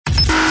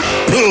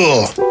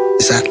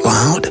Is that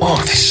loud? Oh,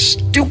 these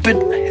stupid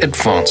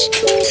headphones.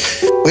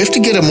 We have to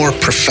get a more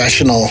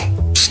professional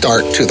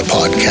start to the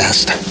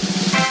podcast.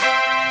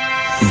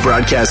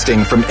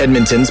 Broadcasting from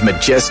Edmonton's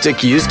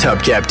majestic used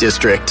hubcap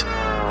district.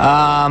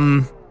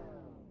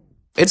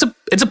 It's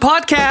a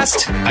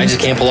podcast. I just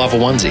can't pull off a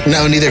onesie.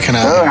 No, neither can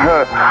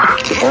I.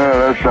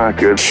 That's not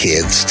good.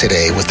 Kids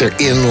today with their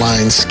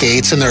inline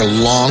skates and their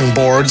long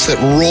boards that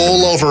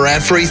roll over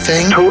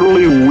everything.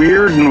 Totally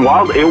weird and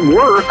wild. It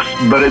works,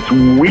 but it's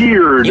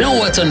weird. You know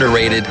what's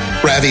underrated?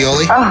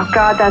 Ravioli? Oh,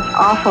 God, that's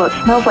awful.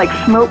 It smells like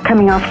smoke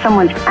coming off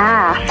someone's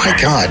ass. My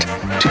God,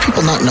 do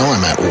people not know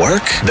I'm at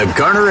work? The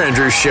Garner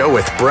Andrews Show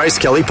with Bryce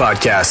Kelly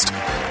Podcast.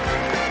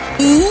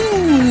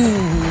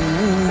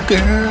 Ooh,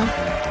 girl.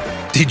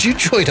 Did you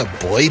join a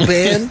boy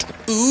band?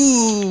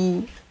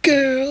 Ooh,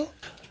 girl.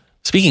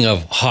 Speaking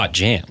of hot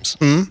jams,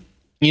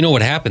 you know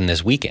what happened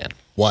this weekend?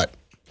 What?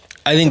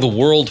 I think the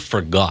world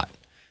forgot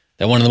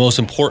that one of the most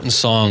important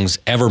songs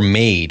ever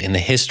made in the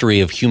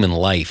history of human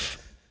life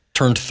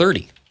turned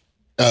 30.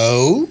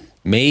 Oh?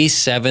 May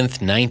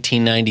 7th,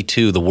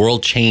 1992, the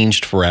world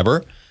changed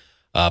forever.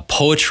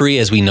 Poetry,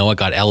 as we know it,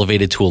 got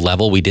elevated to a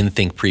level we didn't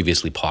think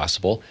previously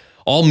possible.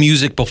 All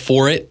music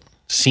before it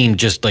seemed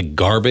just like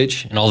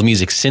garbage, and all the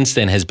music since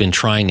then has been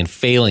trying and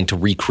failing to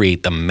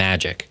recreate the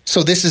magic.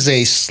 So this is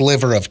a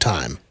sliver of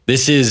time.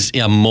 This is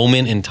a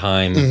moment in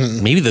time,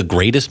 maybe the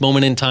greatest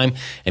moment in time,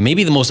 and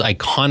maybe the most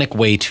iconic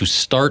way to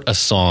start a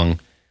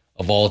song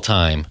of all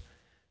time.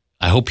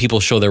 I hope people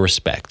show their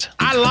respect.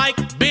 I like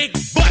big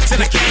butts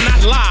and I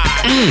cannot lie.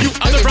 You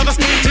other brothers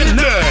need to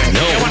know.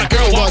 And when a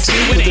girl walks in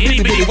with an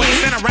itty bitty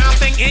waist and a round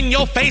thing in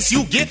your face,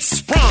 you get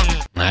sprung.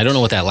 I don't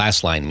know what that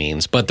last line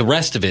means, but the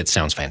rest of it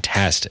sounds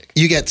fantastic.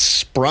 You get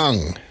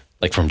sprung.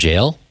 Like from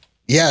jail?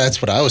 Yeah, that's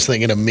what I was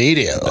thinking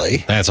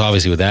immediately. That's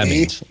obviously what that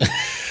means.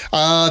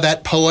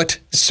 That poet,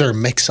 Sir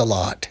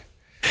Mix-a-Lot.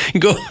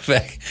 Go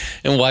back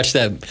and watch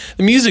that.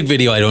 The music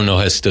video, I don't know,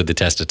 has stood the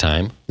test of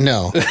time.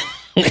 No.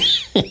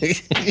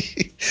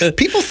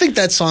 People think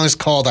that song is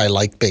called I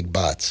Like Big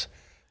Butts.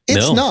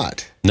 It's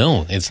not.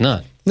 No, it's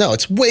not. No,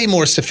 it's way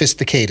more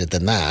sophisticated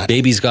than that.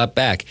 Baby's Got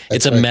Back.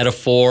 It's a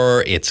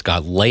metaphor. It's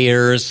got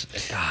layers.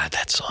 God,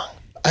 that song.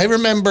 I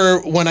remember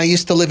when I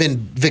used to live in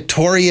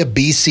Victoria,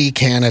 BC,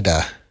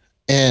 Canada,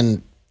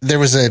 and there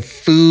was a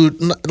food,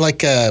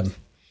 like a,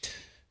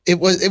 it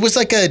was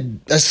like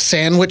a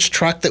sandwich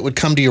truck that would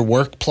come to your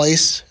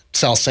workplace,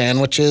 sell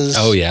sandwiches.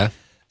 Oh, yeah.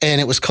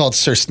 And it was called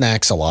Sir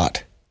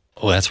Snacks-a-Lot.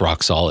 Oh, that's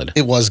rock solid.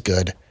 It was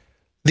good.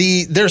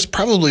 There's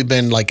probably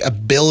been like a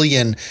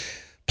billion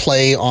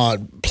play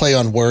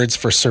on words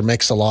for Sir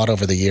Mix-a-Lot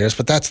over the years,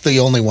 but that's the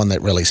only one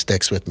that really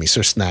sticks with me,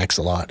 Sir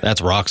Snacks-a-Lot.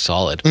 That's rock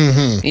solid.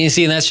 Mm-hmm. You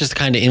see, and that's just the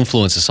kind of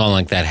influence a song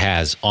like that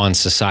has on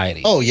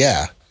society. Oh,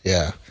 yeah,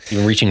 yeah.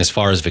 Even reaching as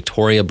far as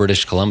Victoria,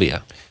 British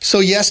Columbia. So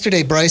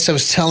yesterday, Bryce, I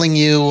was telling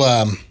you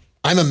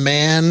I'm a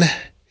man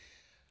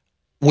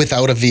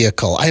without a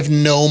vehicle. I have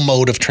no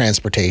mode of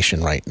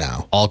transportation right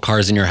now. All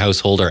cars in your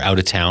household are out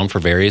of town for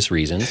various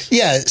reasons.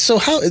 Yeah, so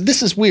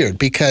this is weird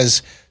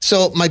because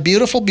my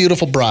beautiful,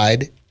 beautiful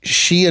bride,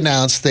 she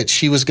announced that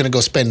she was going to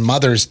go spend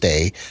Mother's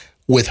Day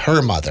with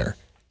her mother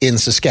in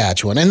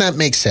Saskatchewan. And that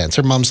makes sense.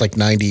 Her mom's like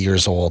 90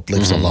 years old,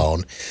 lives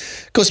alone.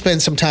 Go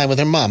spend some time with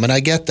her mom. And I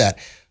get that.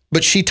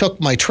 But she took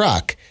my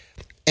truck.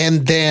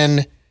 And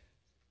then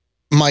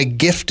my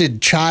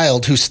gifted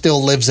child, who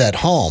still lives at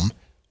home,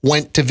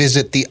 went to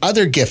visit the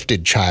other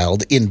gifted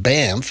child in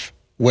Banff,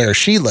 where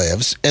she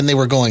lives, and they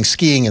were going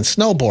skiing and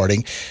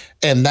snowboarding.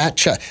 And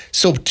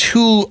so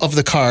two of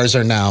the cars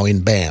are now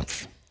in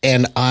Banff,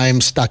 and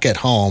I'm stuck at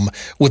home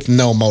with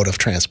no mode of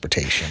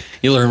transportation.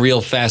 You learn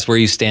real fast where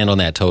you stand on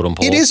that totem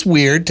pole. It is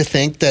weird to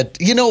think that,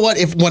 you know what,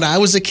 when I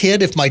was a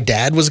kid, if my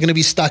dad was going to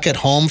be stuck at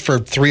home for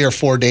 3 or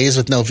 4 days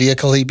with no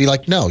vehicle, he'd be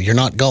like, no, you're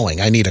not going.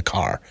 I need a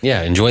car.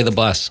 Yeah, enjoy the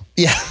bus.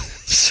 Yeah.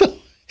 So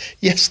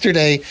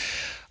yesterday,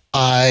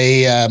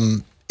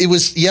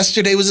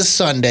 yesterday was a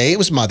Sunday. It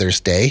was Mother's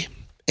Day,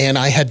 and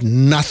I had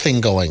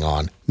nothing going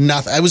on.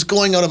 Nothing. I was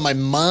going out of my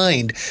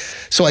mind.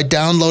 So I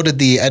downloaded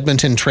the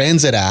Edmonton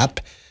Transit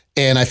app,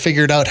 and I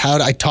figured out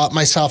I taught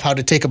myself how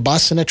to take a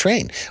bus and a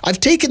train. I've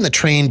taken the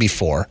train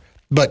before,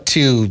 but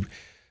to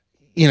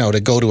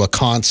go to a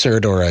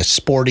concert or a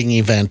sporting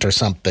event or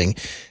something,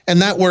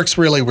 and that works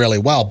really, really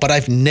well. But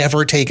I've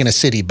never taken a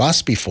city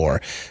bus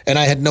before, and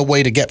I had no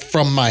way to get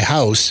from my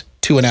house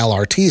to an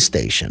LRT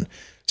station.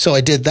 So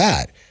I did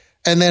that.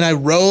 And then I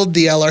rode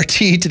the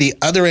LRT to the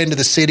other end of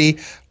the city,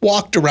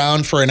 walked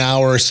around for an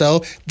hour or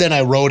so. Then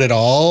I rode it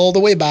all the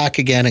way back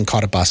again and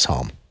caught a bus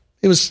home.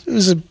 It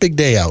was a big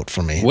day out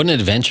for me. What an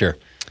adventure.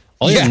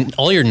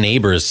 All your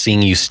neighbors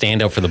seeing you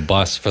stand out for the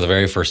bus for the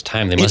very first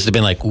time, they must have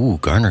been like, ooh,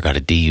 Garner got a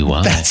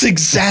DUI. That's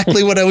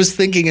exactly what I was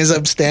thinking as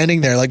I'm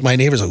standing there. Like my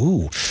neighbors,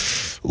 ooh,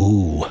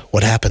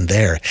 what happened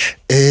there?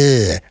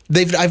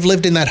 I've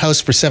lived in that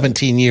house for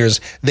 17 years.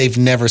 They've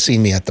never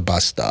seen me at the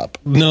bus stop.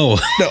 No.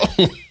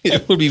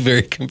 It would be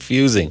very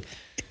confusing.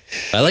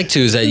 I like, too,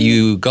 is that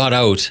you got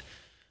out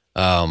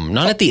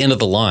Not at the end of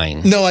the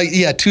line. No,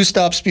 2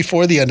 stops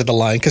before the end of the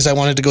line because I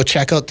wanted to go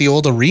check out the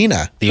old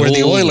arena where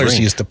the Oilers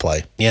used to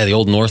play. Yeah, the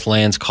old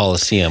Northlands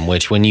Coliseum,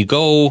 which when you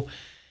go,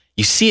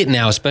 you see it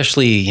now,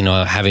 especially,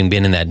 having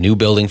been in that new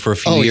building for a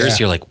few years,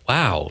 you're like,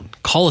 wow,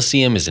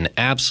 Coliseum is an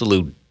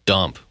absolute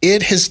dump.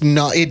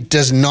 It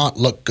does not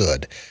look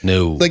good.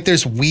 No. Like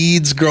there's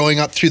weeds growing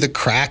up through the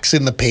cracks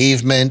in the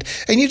pavement,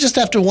 and you just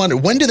have to wonder,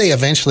 when do they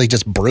eventually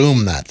just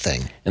broom that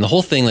thing? And the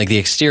whole thing, like the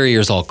exterior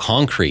is all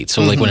concrete.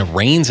 So like when it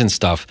rains and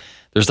stuff,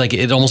 there's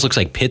it almost looks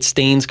like pit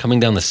stains coming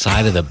down the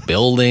side of the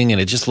building,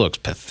 and it just looks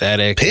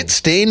pathetic. Pit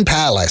Stain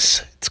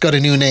Palace. It's got a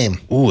new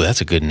name. Ooh,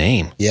 that's a good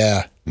name.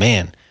 Yeah.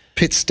 Man.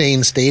 Pit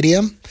Stain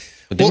Stadium.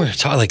 But then we're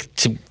talking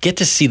to get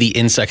to see the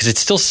inside, because it's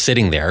still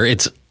sitting there.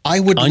 I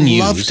would unused.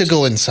 love to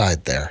go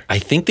inside there. I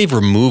think they've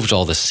removed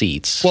all the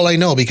seats. Well, I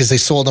know, because they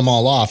sold them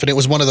all off. And it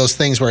was one of those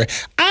things where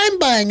I'm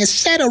buying a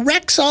set of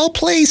Rexall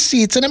Play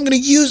seats and I'm going to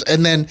use...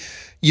 And then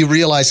you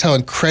realize how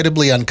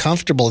incredibly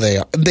uncomfortable they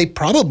are. They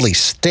probably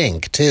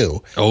stink,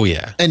 too. Oh,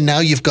 yeah. And now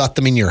you've got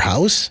them in your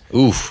house?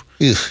 Oof.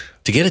 Ugh.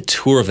 To get a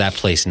tour of that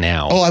place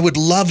now... Oh, I would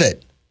love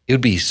it. It would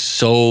be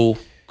so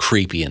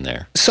creepy in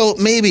there. So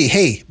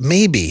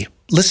maybe,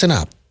 listen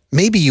up.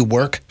 Maybe you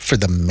work for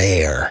the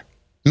mayor.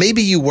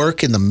 Maybe you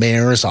work in the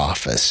mayor's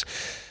office.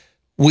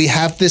 We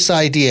have this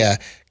idea.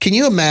 Can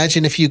you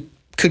imagine if you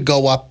could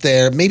go up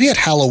there, maybe at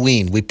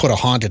Halloween, we put a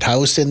haunted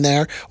house in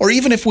there, or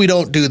even if we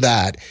don't do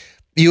that,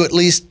 you at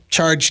least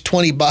charge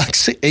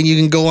 $20 and you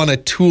can go on a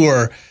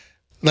tour.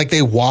 Like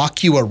they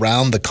walk you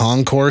around the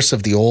concourse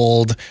of the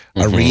old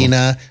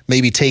arena,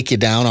 maybe take you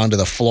down onto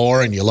the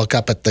floor and you look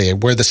up at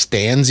where the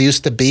stands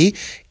used to be.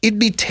 It'd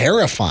be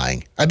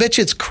terrifying. I bet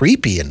you it's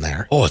creepy in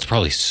there. Oh, it's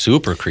probably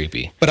super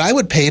creepy. But I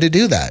would pay to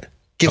do that.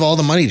 Give all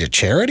the money to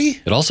charity?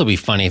 It'd also be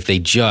funny if they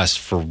just,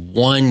 for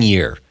 1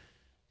 year,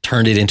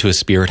 turned it into a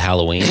Spirit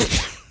Halloween.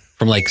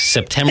 From like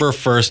September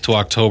 1st to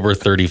October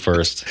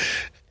 31st.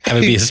 Have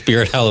it be a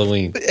Spirit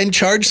Halloween. And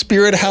charge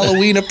Spirit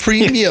Halloween a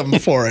premium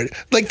for it.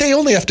 Like they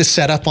only have to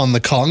set up on the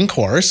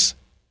concourse.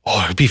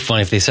 Oh, it'd be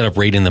fun if they set up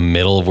right in the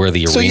middle of where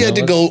the arena So you had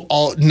to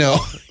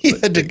was. You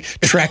had to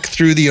trek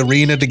through the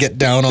arena to get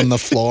down on the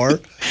floor.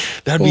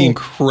 That'd be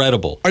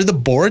incredible. Are the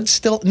boards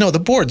still? No, the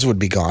boards would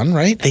be gone,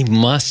 right? They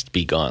must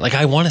be gone. Like,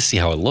 I want to see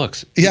how it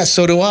looks. Yeah,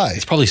 so do I.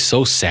 It's probably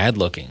so sad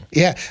looking.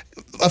 Yeah.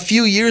 A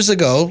few years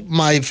ago,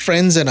 my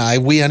friends and I,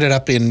 we ended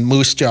up in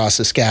Moose Jaw,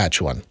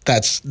 Saskatchewan.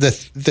 That's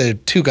the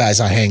 2 guys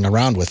I hang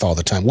around with all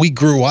the time. We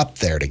grew up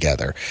there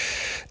together.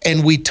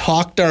 And we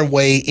talked our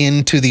way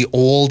into the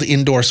old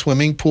indoor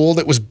swimming pool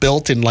that was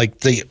built in like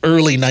the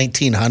early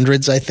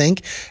 1900s, I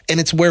think. And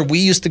it's where we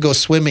used to go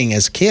swimming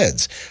as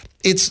kids.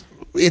 It's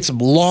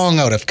long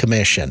out of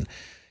commission.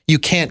 You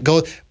can't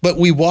go. But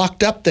we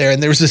walked up there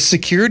and there was a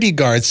security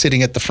guard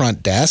sitting at the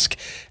front desk.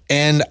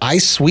 And I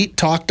sweet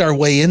talked our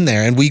way in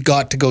there and we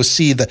got to go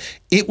see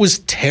it was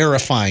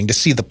terrifying to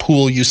see the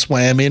pool you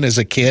swam in as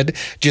a kid.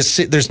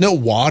 There's no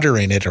water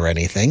in it or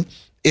anything.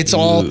 It's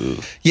all,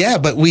 yeah,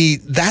 but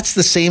that's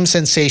the same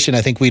sensation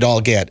I think we'd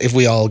all get if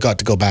we all got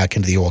to go back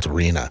into the old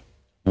arena.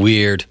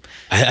 Weird.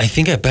 I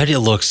bet it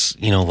looks,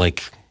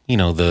 like,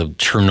 the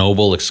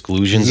Chernobyl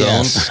exclusion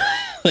zones.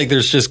 Like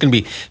there's just going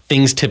to be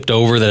things tipped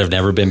over that have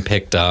never been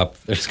picked up.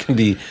 There's going to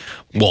be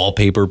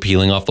wallpaper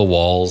peeling off the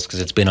walls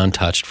because it's been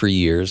untouched for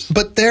years.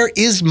 But there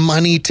is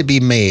money to be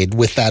made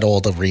with that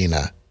old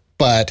arena.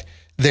 But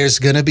there's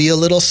going to be a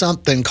little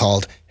something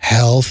called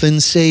health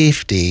and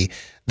safety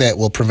that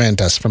will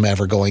prevent us from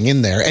ever going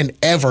in there and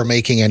ever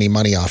making any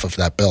money off of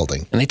that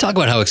building. And they talk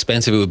about how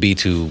expensive it would be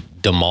to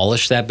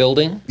demolish that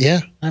building.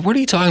 Yeah. Like, what are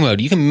you talking about?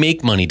 You can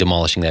make money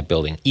demolishing that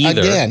building.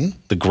 Either, again,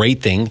 the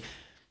great thing,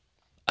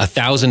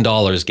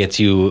 $1,000 gets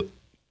you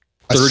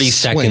 30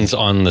 seconds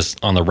on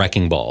the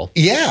wrecking ball.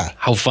 Yeah.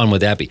 How fun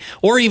would that be?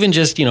 Or even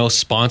just,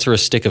 sponsor a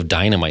stick of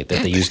dynamite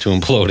that they use to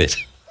implode it.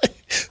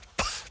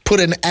 Put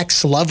an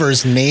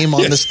ex-lover's name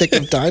on the stick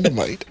of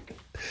dynamite.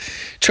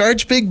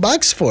 Charge big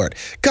bucks for it.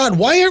 God,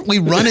 why aren't we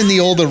running the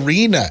old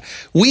arena?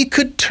 We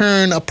could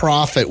turn a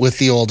profit with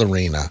the old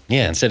arena.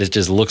 Yeah, instead it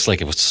just looks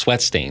like it was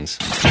sweat stains.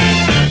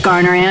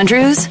 Garner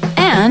Andrews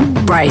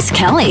and Bryce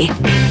Kelly.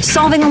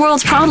 Solving the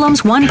world's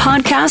problems one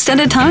podcast at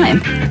a time.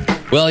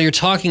 Well, you're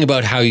talking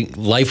about how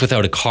life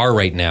without a car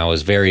right now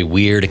is very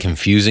weird and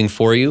confusing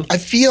for you. I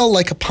feel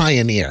like a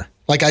pioneer.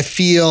 Like I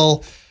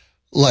feel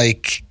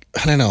like,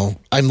 I don't know,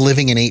 I'm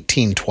living in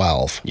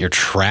 1812. You're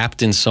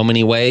trapped in so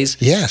many ways.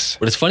 Yes.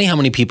 But it's funny how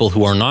many people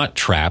who are not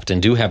trapped and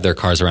do have their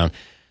cars around,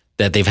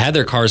 that they've had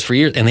their cars for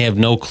years and they have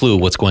no clue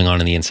what's going on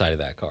in the inside of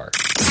that car.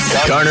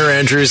 Garner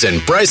Andrews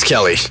and Bryce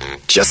Kelly.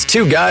 Just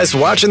 2 guys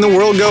watching the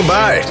world go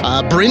by.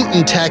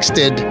 Brinton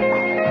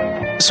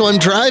texted, so I'm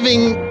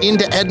driving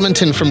into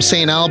Edmonton from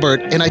St.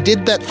 Albert, and I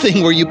did that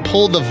thing where you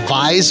pull the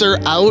visor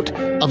out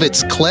of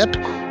its clip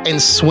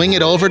and swing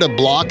it over to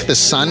block the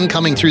sun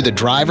coming through the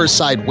driver's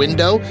side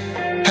window.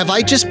 Have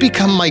I just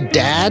become my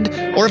dad,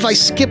 or have I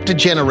skipped a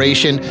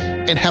generation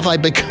and have I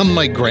become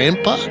my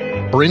grandpa?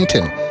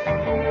 Brinton.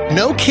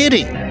 No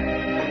kidding.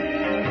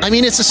 I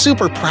mean, it's a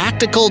super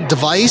practical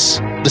device,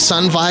 the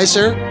Sun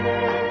Visor.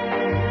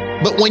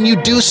 But when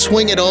you do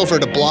swing it over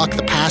to block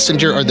the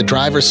passenger or the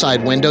driver's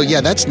side window,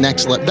 yeah, that's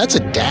next level. That's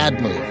a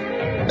dad move.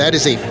 That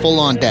is a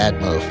full-on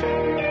dad move.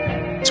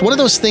 It's one of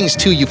those things,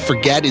 too, you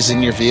forget is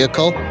in your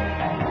vehicle.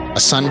 A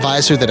sun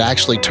visor that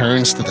actually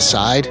turns to the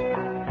side.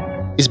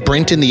 Is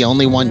Brinton the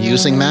only one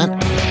using that?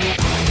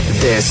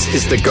 This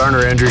is the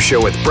Garner Andrews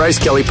Show with Bryce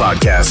Kelly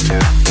Podcast.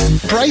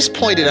 Bryce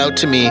pointed out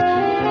to me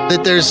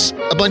that there's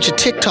a bunch of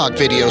TikTok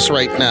videos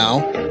right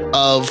now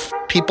of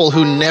people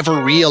who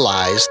never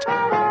realized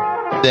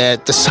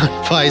that the sun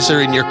visor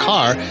in your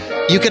car,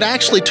 you could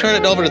actually turn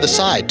it over to the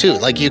side too.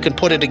 Like you can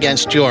put it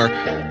against your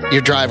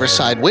driver's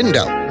side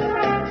window.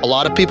 A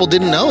lot of people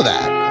didn't know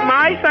that.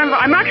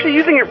 I'm actually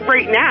using it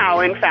right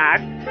now, in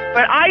fact.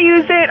 But I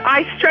use it,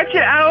 I stretch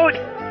it out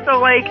so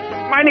like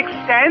mine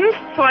extends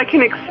so I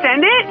can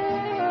extend it.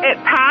 It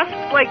past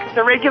like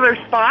the regular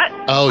spot.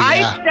 Oh, yeah.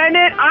 I extend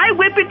it. I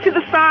whip it to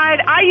the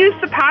side. I use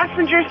the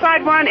passenger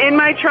side one in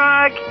my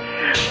truck.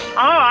 Oh,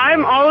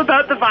 I'm all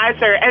about the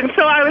visor. And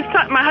so I was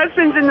my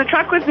husband's in the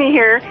truck with me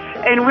here,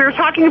 and we were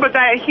talking about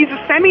that. He's a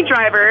semi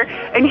driver,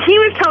 and he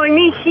was telling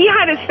me he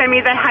had a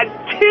semi that had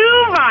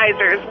two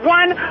visors,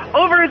 one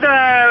over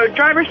the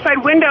driver's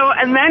side window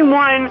and then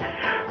one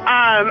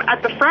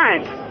at the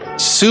front.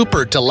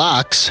 Super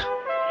deluxe.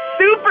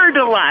 Super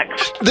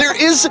deluxe. There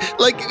is,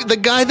 like, the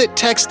guy that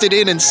texted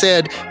in and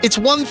said, it's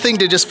one thing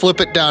to just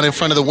flip it down in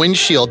front of the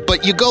windshield,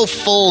 but you go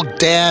full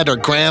dad or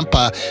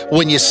grandpa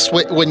when you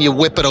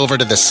whip it over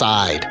to the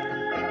side.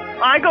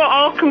 I go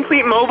all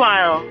complete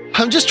mobile.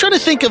 I'm just trying to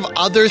think of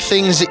other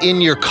things in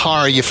your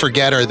car you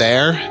forget are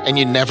there and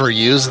you never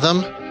use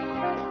them.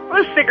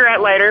 A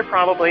cigarette lighter,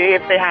 probably,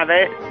 if they have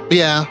it.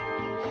 Yeah.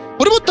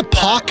 What about the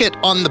pocket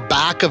on the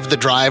back of the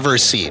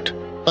driver's seat?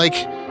 Like...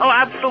 Oh,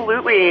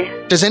 absolutely.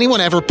 Does anyone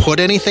ever put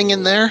anything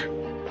in there?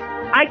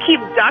 I keep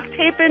duct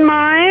tape in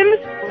mine,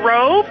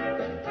 rope.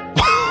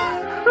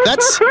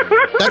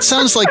 That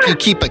sounds like you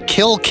keep a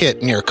kill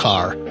kit in your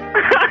car.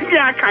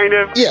 Yeah, kind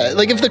of. Yeah,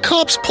 like if the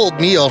cops pulled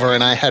me over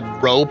and I had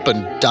rope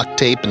and duct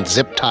tape and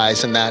zip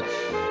ties and that,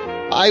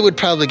 I would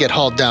probably get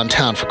hauled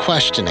downtown for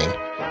questioning.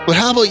 But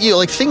how about you?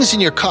 Like things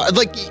in your car,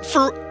 like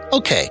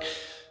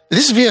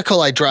this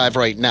vehicle I drive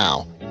right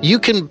now, you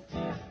can...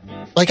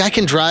 Like, I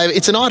can drive,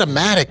 it's an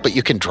automatic, but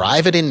you can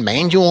drive it in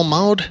manual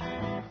mode?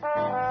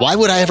 Why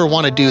would I ever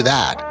want to do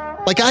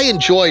that? Like, I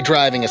enjoy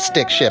driving a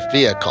stick shift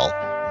vehicle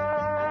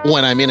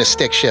when I'm in a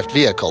stick shift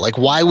vehicle. Like,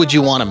 why would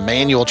you want a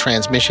manual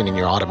transmission in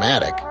your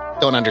automatic?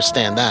 Don't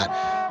understand that.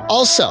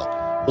 Also,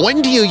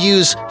 when do you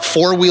use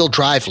four-wheel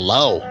drive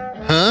low?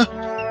 Huh?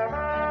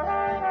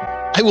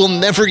 I will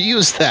never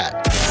use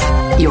that.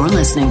 You're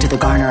listening to the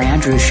Garner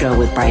Andrews Show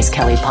with Bryce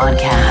Kelly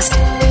Podcast.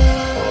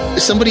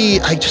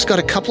 I just got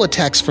a couple of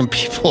texts from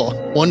people.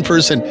 One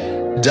person,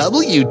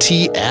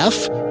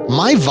 WTF?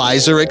 My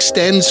visor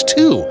extends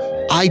too.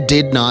 I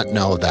did not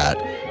know that.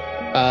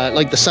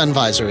 Like the sun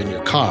visor in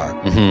your car.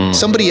 Mm-hmm.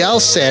 Somebody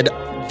else said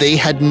they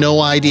had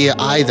no idea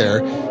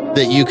either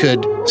that you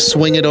could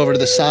swing it over to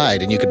the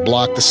side and you could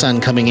block the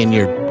sun coming in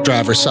your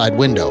driver's side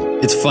window.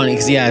 It's funny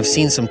because, I've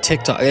seen some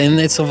TikTok, and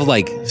it's of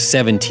like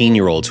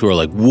 17-year-olds who are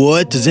like,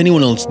 what? Does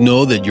anyone else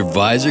know that your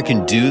visor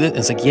can do that? And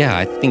it's like, yeah,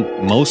 I think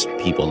most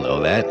people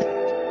know that.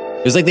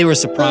 It was like they were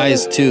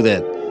surprised, too,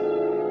 that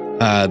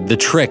the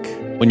trick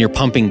when you're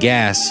pumping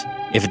gas,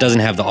 if it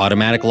doesn't have the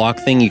automatic lock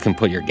thing, you can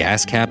put your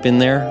gas cap in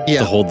there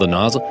to hold the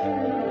nozzle.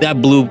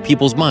 That blew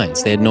people's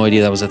minds. They had no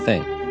idea that was a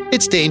thing.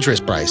 It's dangerous,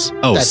 Bryce.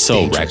 Oh, that's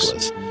so dangerous.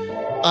 Reckless.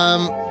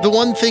 The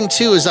one thing,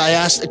 too, is I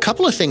asked a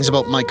couple of things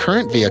about my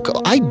current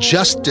vehicle. I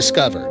just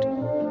discovered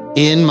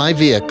in my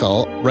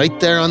vehicle, right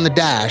there on the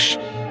dash,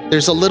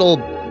 there's a little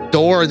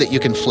door that you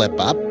can flip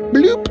up,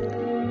 bloop,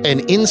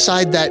 and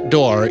inside that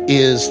door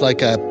is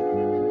like a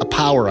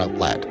power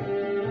outlet,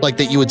 like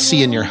that you would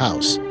see in your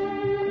house.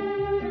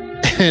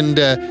 And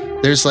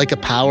there's like a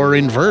power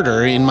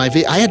inverter in my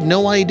vehicle. I had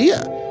no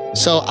idea.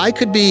 So I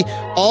could be,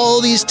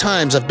 all these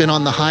times I've been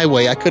on the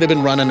highway, I could have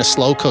been running a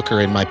slow cooker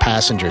in my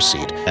passenger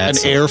seat. An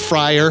air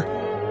fryer.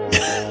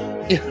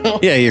 You know?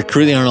 Yeah, you're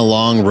cruising on a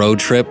long road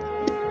trip.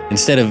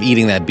 Instead of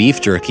eating that beef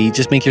jerky,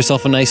 just make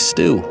yourself a nice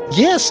stew.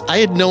 Yes, I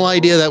had no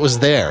idea that was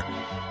there.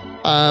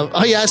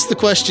 I asked the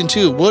question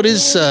too,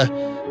 what's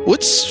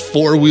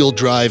four-wheel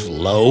drive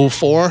low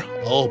for?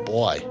 Oh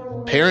boy.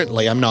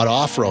 Apparently, I'm not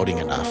off-roading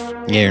enough.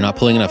 Yeah, you're not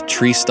pulling enough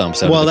tree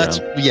stumps out of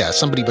the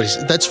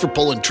ground. That's for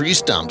pulling tree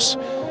stumps.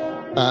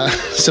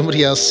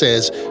 Somebody else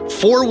says,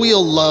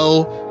 four-wheel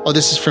low. Oh,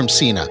 this is from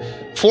Cena.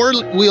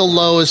 Four-wheel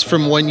low is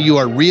from when you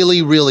are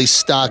really, really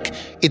stuck.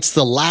 It's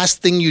the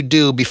last thing you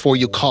do before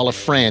you call a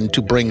friend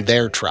to bring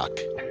their truck.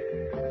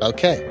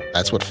 Okay,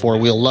 that's what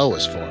four-wheel low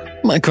is for.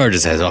 My car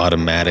just has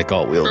automatic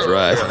all-wheel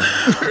drive.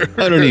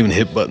 I don't even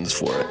hit buttons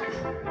for it.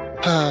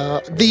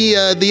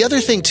 The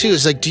other thing, too,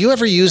 is like, do you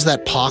ever use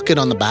that pocket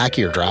on the back of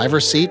your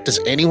driver's seat? Does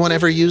anyone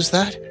ever use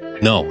that?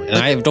 No, and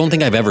I don't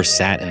think I've ever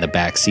sat in the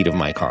back seat of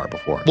my car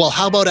before. Well,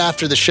 how about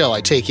after the show, I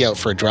take you out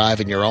for a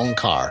drive in your own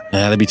car?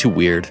 That'd be too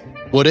weird.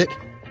 Would it?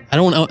 I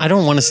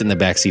don't want to sit in the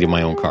back seat of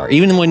my own car.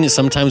 Even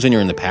sometimes when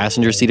you're in the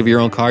passenger seat of your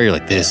own car, you're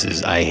like,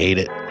 I hate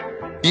it.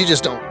 You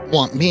just don't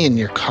want me in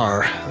your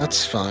car.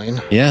 That's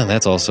fine. Yeah,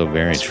 that's also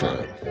very That's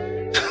true.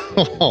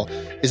 Oh,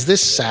 is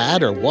this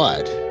sad or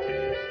what?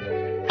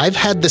 I've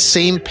had the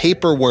same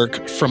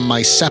paperwork from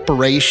my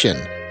separation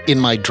in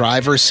my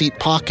driver's seat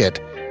pocket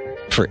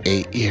for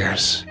 8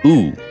 years.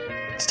 Ooh,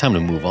 it's time to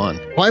move on.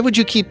 Why would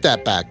you keep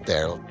that back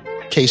there?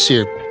 In case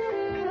you're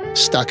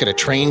stuck at a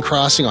train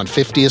crossing on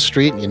 50th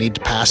Street and you need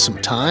to pass some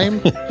time?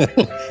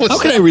 How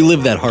can I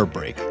relive that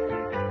heartbreak?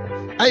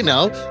 I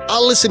know.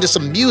 I'll listen to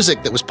some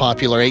music that was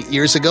popular 8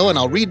 years ago and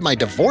I'll read my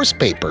divorce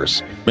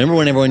papers. Remember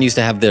when everyone used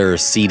to have their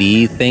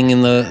CD thing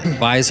in the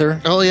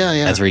visor? Oh,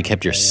 yeah. That's where you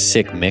kept your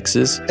sick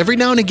mixes. Every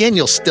now and again,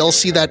 you'll still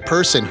see that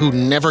person who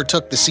never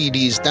took the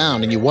CDs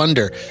down and you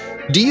wonder,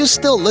 do you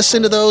still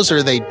listen to those or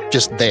are they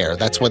just there?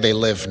 That's where they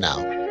live now.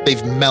 They've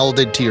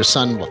melded to your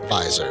Sun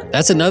Visor.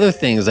 That's another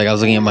thing. Is like I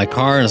was looking at my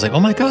car and I was like, oh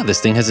my God,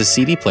 this thing has a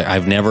CD player.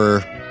 I've never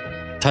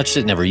touched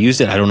it, never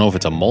used it. I don't know if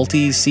it's a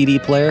multi-CD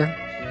player.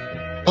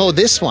 Oh,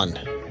 this one.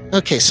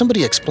 Okay,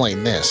 somebody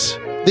explain this.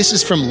 This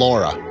is from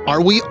Laura.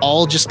 Are we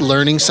all just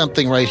learning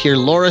something right here?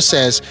 Laura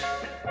says,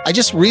 I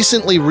just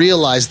recently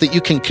realized that you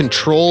can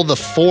control the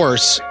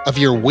force of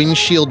your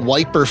windshield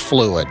wiper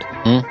fluid.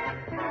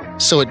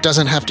 So it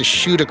doesn't have to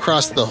shoot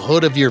across the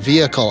hood of your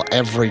vehicle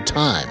every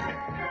time.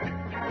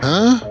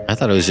 Huh? I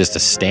thought it was just a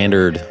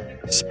standard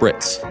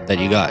spritz that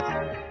you got.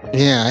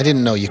 Yeah, I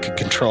didn't know you could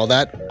control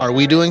that. Are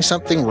we doing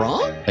something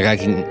wrong? Like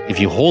if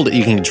you hold it,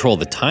 you can control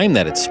the time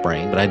that it's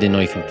spraying, but I didn't know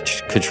you can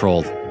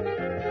control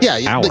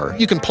hour.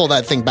 You can pull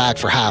that thing back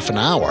for half an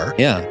hour.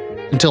 Yeah.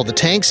 Until the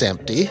tank's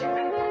empty.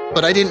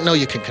 But I didn't know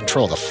you could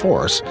control the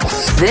force.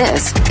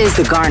 This is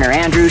the Garner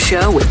Andrews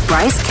Show with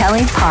Bryce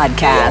Kelly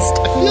Podcast.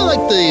 I feel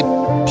like the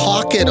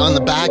pocket on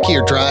the back of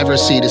your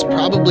driver's seat is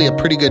probably a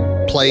pretty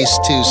good place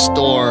to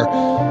store,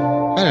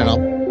 I don't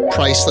know,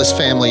 priceless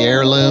family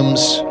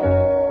heirlooms,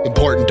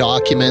 important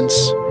documents,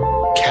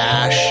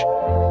 cash.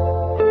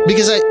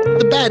 Because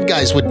the bad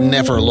guys would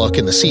never look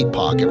in the seat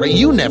pocket, right?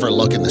 You never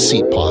look in the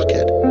seat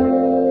pocket.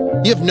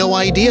 You have no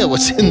idea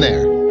what's in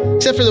there.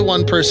 Except for the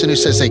one person who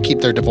says they keep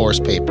their divorce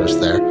papers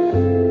there.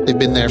 They've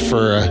been there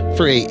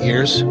for 8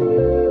 years.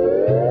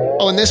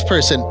 Oh, and this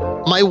person,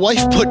 my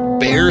wife put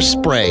bear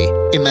spray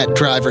in that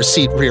driver's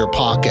seat rear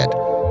pocket.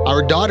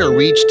 Our daughter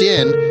reached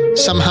in,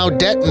 somehow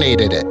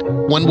detonated it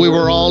when we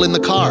were all in the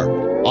car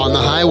on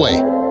the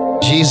highway.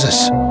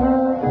 Jesus.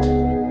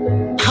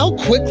 How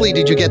quickly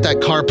did you get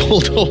that car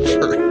pulled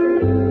over?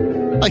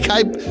 Like,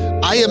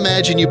 I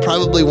imagine you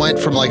probably went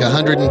from like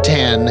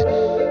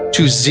 110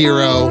 to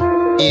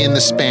 0 in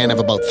the span of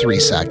about 3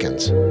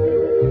 seconds.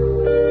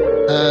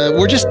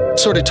 We're just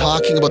sort of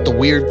talking about the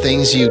weird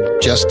things you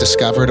just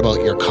discovered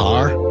about your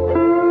car.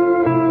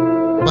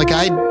 Like,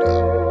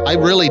 I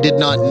really did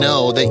not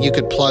know that you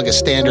could plug a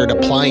standard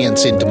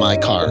appliance into my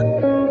car.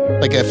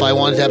 Like, if I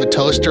wanted to have a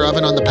toaster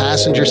oven on the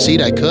passenger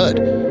seat, I could.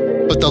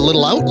 But the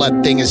little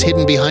outlet thing is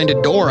hidden behind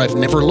a door I've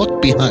never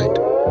looked behind.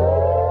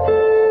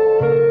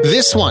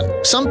 This one,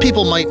 some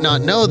people might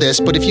not know this,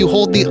 but if you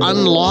hold the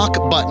unlock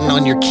button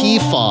on your key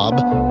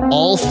fob,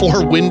 all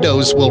 4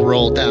 windows will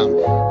roll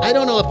down. I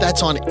don't know if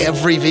that's on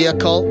every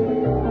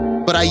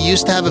vehicle, but I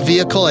used to have a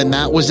vehicle and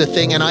that was a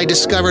thing, and I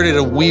discovered it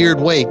a weird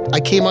way.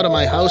 I came out of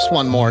my house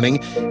one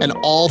morning and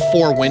all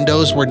 4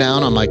 windows were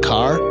down on my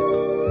car,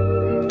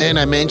 and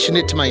I mentioned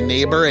it to my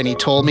neighbor and he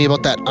told me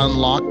about that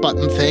unlock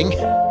button thing.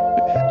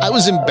 I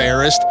was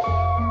embarrassed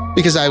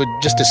because I would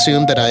just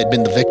assume that I had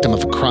been the victim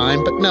of a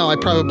crime, but no, I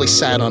probably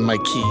sat on my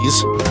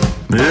keys.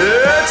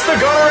 It's the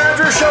Garner and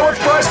Andrews Show with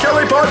Bryce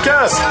Kelly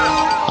Podcast.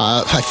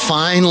 I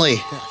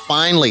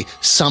finally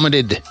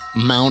summited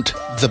Mount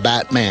the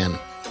Batman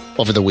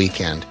over the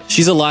weekend.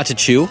 She's a lot to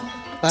chew.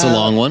 It's a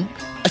long one.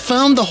 I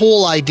found the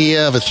whole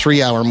idea of a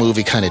 3-hour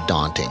movie kind of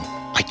daunting.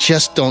 I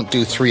just don't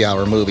do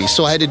 3-hour movies,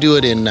 so I had to do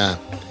it in...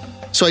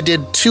 So I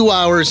did 2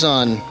 hours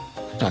on,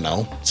 I don't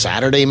know,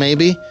 Saturday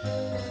maybe,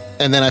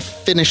 and then I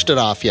finished it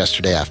off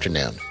yesterday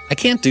afternoon. I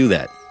can't do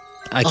that.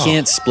 I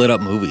can't split up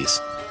movies.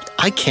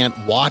 I can't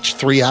watch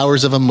 3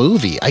 hours of a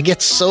movie. I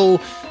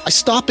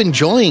stop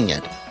enjoying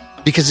it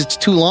because it's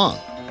too long.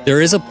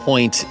 There is a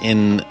point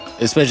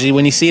especially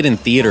when you see it in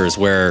theaters,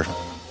 where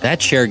that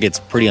chair gets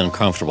pretty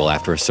uncomfortable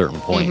after a certain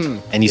point.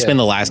 Mm-hmm. And you spend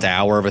the last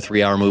hour of a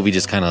 3-hour movie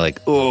just kind of like,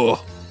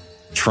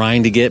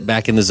 trying to get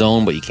back in the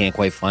zone, but you can't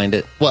quite find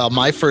it. Well,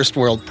 my first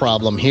world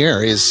problem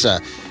here is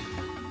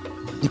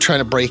I'm trying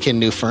to break in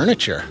new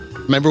furniture.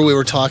 Remember we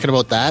were talking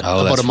about that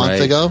about a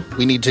month ago?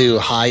 We need to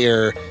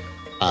hire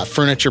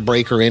furniture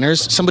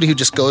breaker-inners, somebody who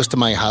just goes to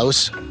my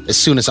house as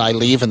soon as I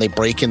leave and they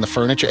break in the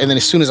furniture, and then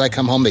as soon as I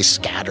come home, they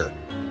scatter.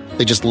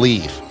 They just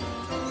leave.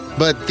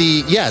 But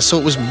so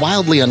it was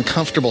wildly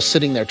uncomfortable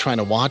sitting there trying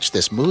to watch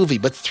this movie,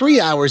 but 3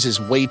 hours is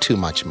way too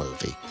much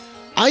movie.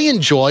 I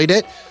enjoyed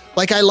it.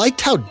 Like, I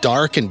liked how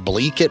dark and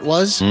bleak it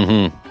was.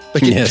 Mm-hmm.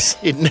 Like,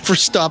 it never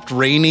stopped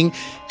raining.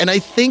 And I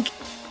think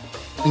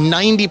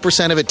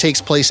 90% of it takes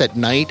place at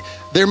night.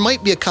 There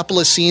might be a couple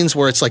of scenes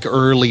where it's like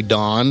early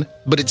dawn,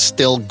 but it's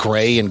still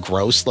gray and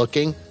gross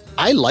looking.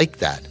 I like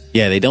that.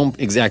 Yeah, they don't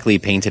exactly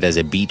paint it as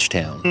a beach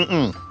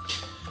town.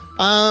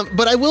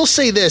 But I will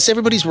say this.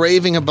 Everybody's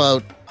raving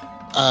about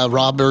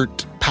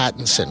Robert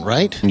Pattinson,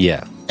 right?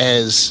 Yeah.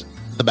 As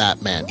the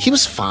Batman. He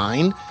was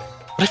fine,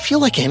 but I feel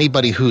like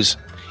anybody who's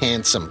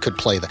handsome could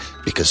play that.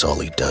 Because all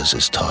he does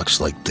is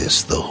talks like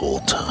this the whole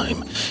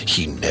time.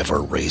 He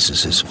never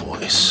raises his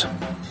voice.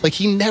 Like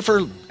he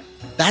never...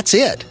 That's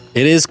it.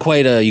 It is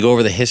quite a... You go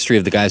over the history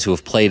of the guys who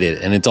have played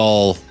it, and it's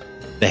all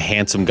the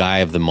handsome guy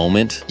of the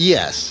moment.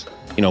 Yes.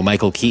 You know,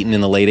 Michael Keaton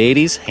in the late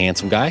 80s,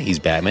 handsome guy. He's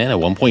Batman. At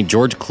one point,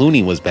 George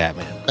Clooney was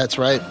Batman. That's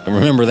right. I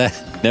remember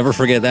that. Never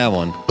forget that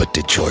one. But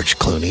did George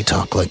Clooney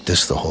talk like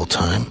this the whole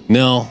time?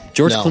 No.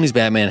 George Clooney's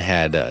Batman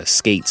had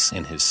skates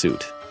in his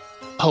suit.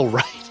 Oh,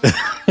 right.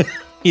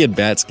 He had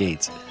bat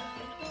skates.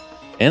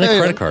 And a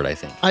credit card, I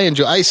think.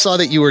 I saw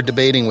that you were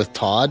debating with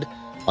Todd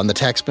on the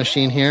text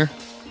machine here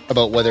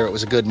about whether it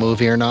was a good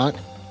movie or not.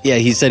 Yeah,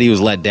 he said he was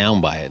let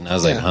down by it. And I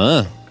was like,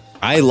 huh?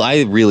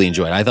 I really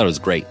enjoyed it. I thought it was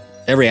great.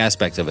 Every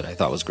aspect of it I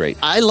thought was great.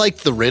 I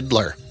liked the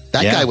Riddler.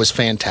 That guy was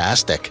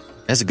fantastic.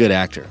 That's a good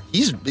actor.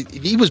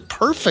 He was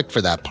perfect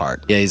for that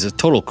part. Yeah, he's a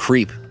total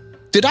creep.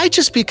 Did I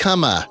just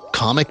become a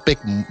comic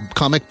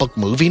book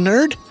movie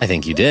nerd? I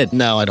think you did.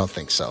 No, I don't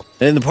think so.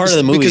 And the part of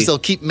the movie... Because they'll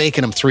keep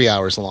making them 3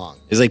 hours long.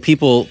 It's like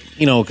people,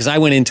 you know, because I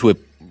went into it,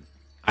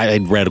 I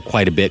had read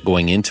quite a bit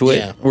going into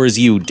it, whereas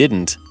you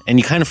didn't. And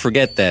you kind of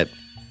forget that,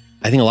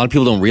 I think a lot of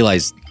people don't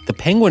realize, the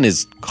Penguin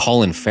is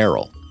Colin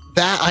Farrell.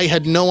 That, I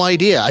had no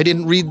idea. I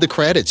didn't read the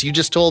credits. You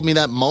just told me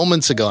that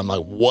moments ago. I'm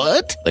like,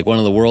 what? Like one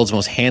of the world's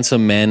most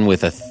handsome men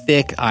with a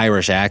thick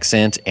Irish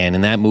accent, and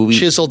in that movie...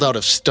 Chiseled out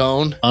of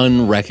stone.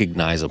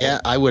 Unrecognizable. Yeah,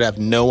 I would have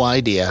no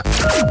idea.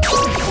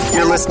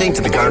 You're listening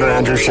to the Garner and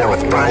Andrews Show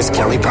with Bryce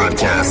Kelly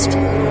Podcast.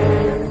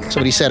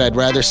 Somebody said, I'd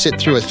rather sit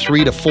through a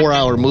 3 to 4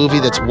 hour movie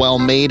that's well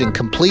made and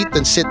complete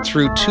than sit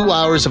through 2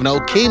 hours of an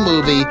okay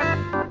movie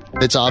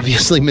that's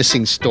obviously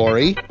missing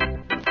story.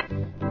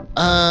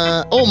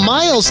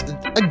 Miles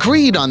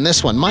agreed on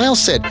this one. Miles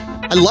said,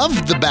 I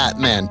loved the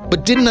Batman,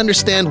 but didn't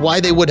understand why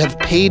they would have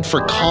paid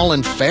for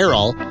Colin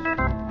Farrell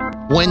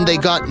when they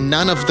got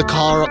none of the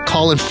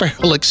Colin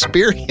Farrell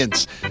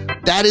experience.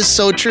 That is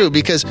so true,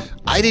 because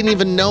I didn't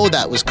even know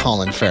that was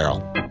Colin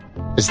Farrell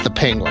as the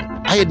Penguin.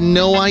 I had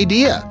no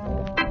idea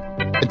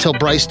until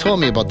Bryce told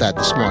me about that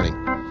this morning.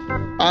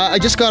 I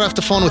just got off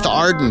the phone with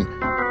Arden,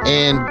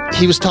 and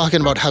he was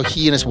talking about how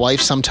he and his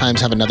wife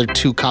sometimes have another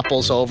 2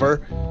 couples over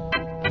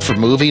for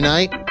movie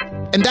night.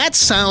 And that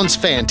sounds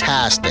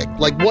fantastic.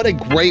 Like, what a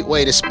great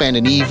way to spend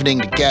an evening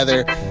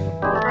together.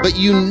 But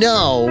you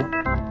know,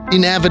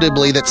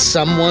 inevitably, that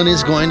someone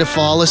is going to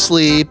fall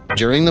asleep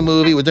during the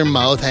movie with their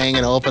mouth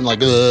hanging open like,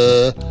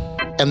 ugh.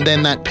 And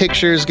then that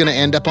picture is going to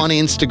end up on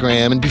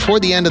Instagram. And before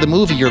the end of the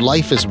movie, your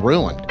life is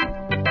ruined.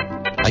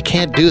 I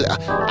can't do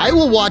that. I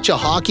will watch a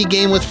hockey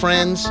game with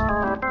friends,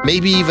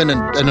 maybe even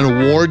an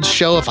awards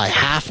show if I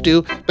have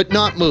to, but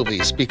not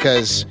movies,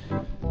 because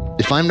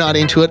if I'm not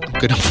into it, I'm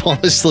going to fall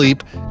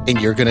asleep and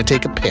you're going to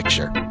take a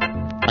picture.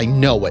 I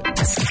know it.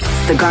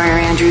 The Garner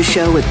Andrews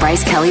Show with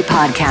Bryce Kelly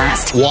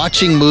Podcast.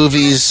 Watching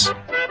movies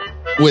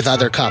with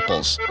other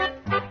couples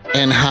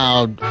and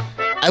how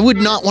I would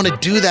not want to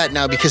do that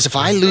now, because if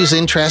I lose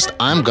interest,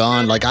 I'm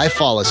gone. Like, I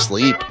fall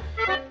asleep,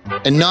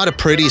 and not a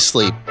pretty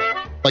sleep.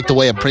 Like the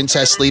way a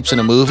princess sleeps in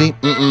a movie.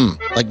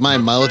 Like my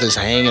mouth is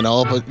hanging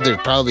open. There's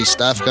probably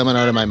stuff coming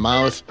out of my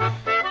mouth.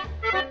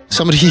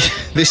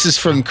 This is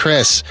from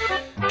Chris.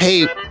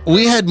 Hey,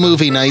 we had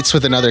movie nights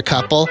with another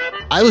couple.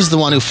 I was the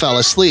one who fell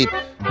asleep.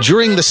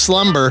 During the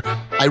slumber,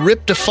 I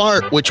ripped a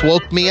fart, which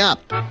woke me up.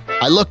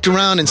 I looked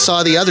around and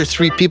saw the other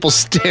 3 people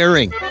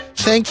staring.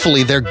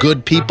 Thankfully, they're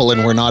good people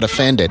and were not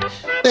offended.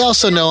 They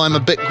also know I'm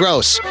a bit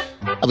gross.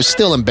 I was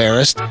still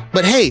embarrassed,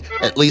 but hey,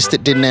 at least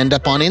it didn't end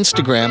up on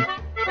Instagram.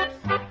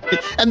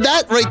 And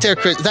that right there,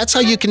 Chris, that's how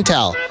you can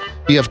tell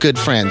you have good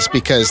friends,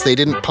 because they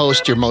didn't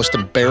post your most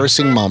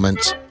embarrassing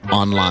moments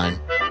online.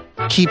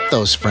 Keep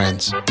those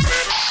friends.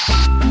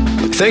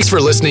 Thanks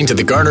for listening to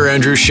the Garner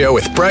Andrews Show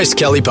with Bryce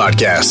Kelly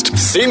Podcast.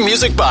 Theme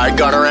music by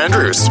Garner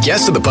Andrews.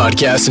 Guests of the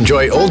podcast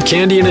enjoy old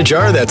candy in a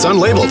jar that's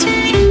unlabeled.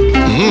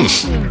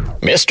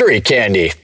 Mystery candy.